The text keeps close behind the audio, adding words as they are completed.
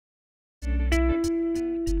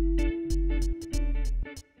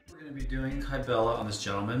Kybella on this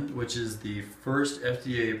gentleman, which is the first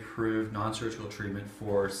FDA-approved non-surgical treatment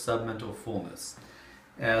for submental fullness.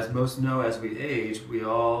 As most know, as we age, we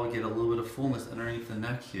all get a little bit of fullness underneath the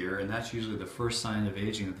neck here, and that's usually the first sign of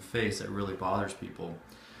aging of the face that really bothers people.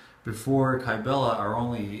 Before Kybella, our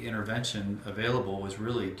only intervention available was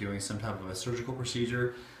really doing some type of a surgical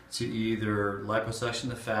procedure to either liposuction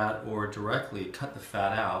the fat or directly cut the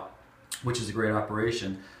fat out, which is a great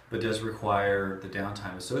operation, but does require the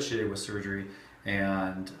downtime associated with surgery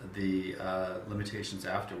and the limitations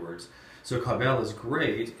afterwards. So Kybella is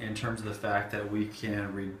great in terms of the fact that we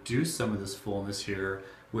can reduce some of this fullness here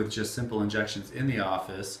with just simple injections in the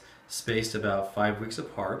office, spaced about 5 weeks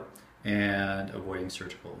apart, and avoiding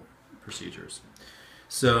surgical procedures.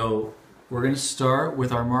 So we're going to start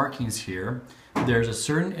with our markings here. There's a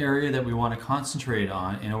certain area that we want to concentrate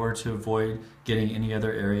on in order to avoid getting any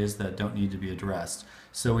other areas that don't need to be addressed.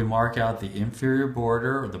 So we mark out the inferior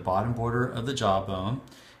border or the bottom border of the jawbone,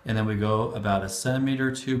 and then we go about 1 centimeter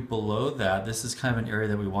or 2 below that. This is kind of an area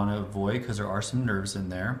that we want to avoid because there are some nerves in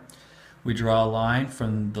there. We draw a line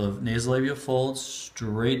from the nasolabial fold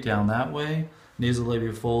straight down that way,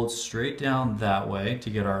 nasolabial fold straight down that way to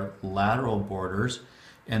get our lateral borders.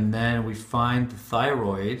 And then we find the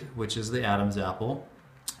thyroid, which is the Adam's apple,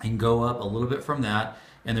 and go up a little bit from that.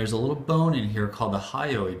 And there's a little bone in here called the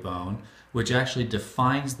hyoid bone, which actually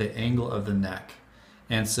defines the angle of the neck.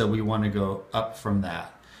 And so we want to go up from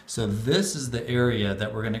that. So this is the area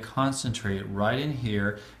that we're going to concentrate right in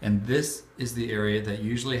here, and this is the area that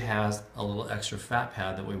usually has a little extra fat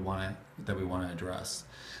pad that we want to address.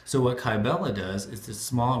 So what Kybella does is this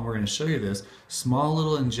small, and we're going to show you this, small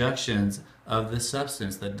little injections of this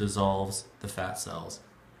substance that dissolves the fat cells.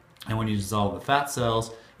 And when you dissolve the fat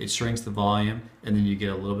cells, it shrinks the volume, and then you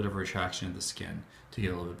get a little bit of retraction of the skin to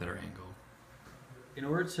get a little bit better angle. In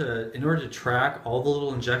order to track all the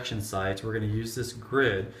little injection sites, we're going to use this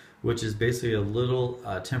grid, which is basically a little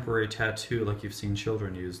temporary tattoo like you've seen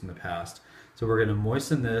children use in the past. So we're going to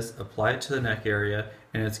moisten this, apply it to the neck area,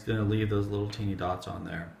 and it's going to leave those little teeny dots on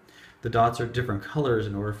there. The dots are different colors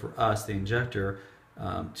in order for us, the injector,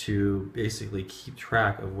 to basically keep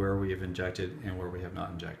track of where we have injected and where we have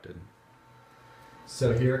not injected.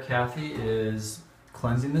 So here Kathy is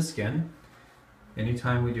cleansing the skin.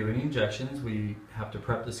 Anytime we do any injections, we have to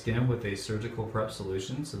prep the skin with a surgical prep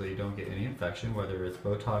solution so that you don't get any infection, whether it's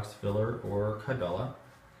Botox, filler, or Kybella.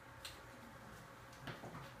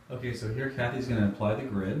 Okay, so here Kathy's going to apply the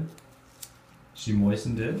grid. She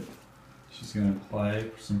moistened it. She's going to apply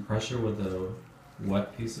some pressure with a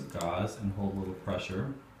wet piece of gauze and hold a little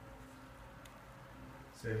pressure.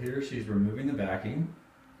 So here she's removing the backing,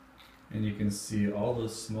 and you can see all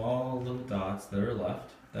those small little dots that are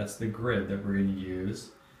left. That's the grid that we're going to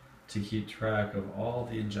use to keep track of all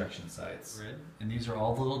the injection sites. And these are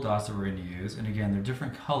all the little dots that we're going to use. And again, they're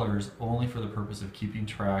different colors only for the purpose of keeping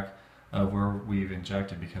track of where we've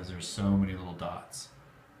injected because there's so many little dots.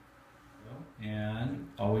 And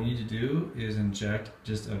all we need to do is inject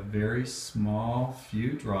just a very small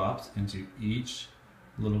few drops into each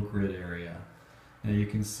little grid area. Now you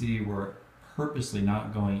can see we're purposely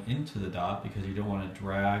not going into the dot because you don't want to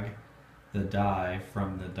drag the dye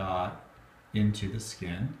from the dot into the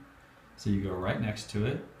skin. So you go right next to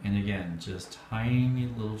it, and again, just tiny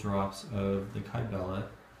little drops of the Kybella,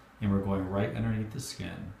 and we're going right underneath the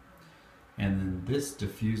skin. And then this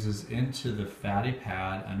diffuses into the fatty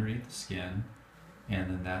pad underneath the skin, and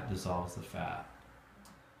then that dissolves the fat.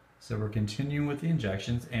 So we're continuing with the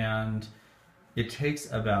injections, and it takes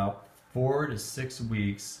about 4 to 6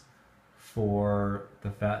 weeks for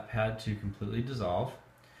the fat pad to completely dissolve.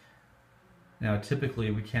 Now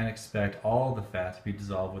typically we can't expect all the fat to be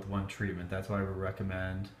dissolved with one treatment. That's why we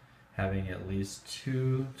recommend having at least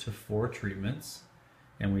 2 to 4 treatments,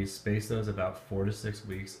 and we space those about 4 to 6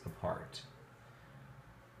 weeks apart.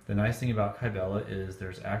 The nice thing about Kybella is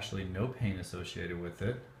there's actually no pain associated with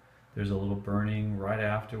it. There's a little burning right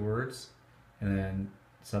afterwards, and then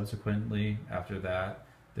subsequently after that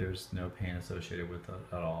there's no pain associated with it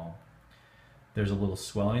at all. There's a little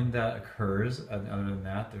swelling that occurs, and other than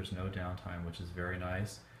that there's no downtime, which is very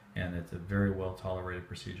nice, and it's a very well tolerated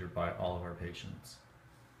procedure by all of our patients.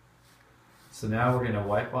 So now we're going to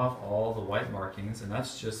wipe off all the white markings, and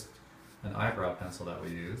that's just an eyebrow pencil that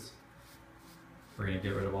we use. We're going to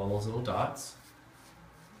get rid of all those little dots,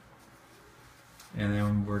 and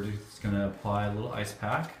then we're just going to apply a little ice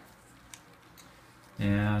pack,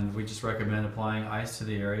 and we just recommend applying ice to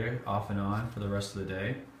the area off and on for the rest of the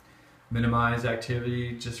day. Minimize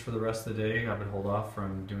activity just for the rest of the day. I would hold off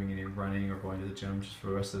from doing any running or going to the gym just for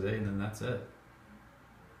the rest of the day, and then that's it.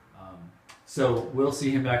 So we'll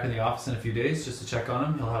see him back in the office in a few days just to check on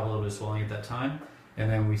him. He'll have a little bit of swelling at that time.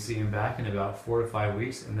 And then we see him back in about 4 to 5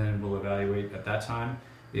 weeks, and then we'll evaluate at that time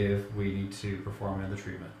if we need to perform another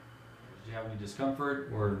treatment. Did you have any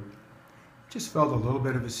discomfort or? Just felt a little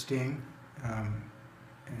bit of a sting,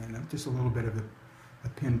 and just a little bit of a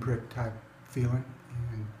pinprick type feeling.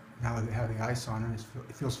 And now that I have the ice on it,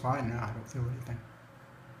 it feels fine now. I don't feel anything.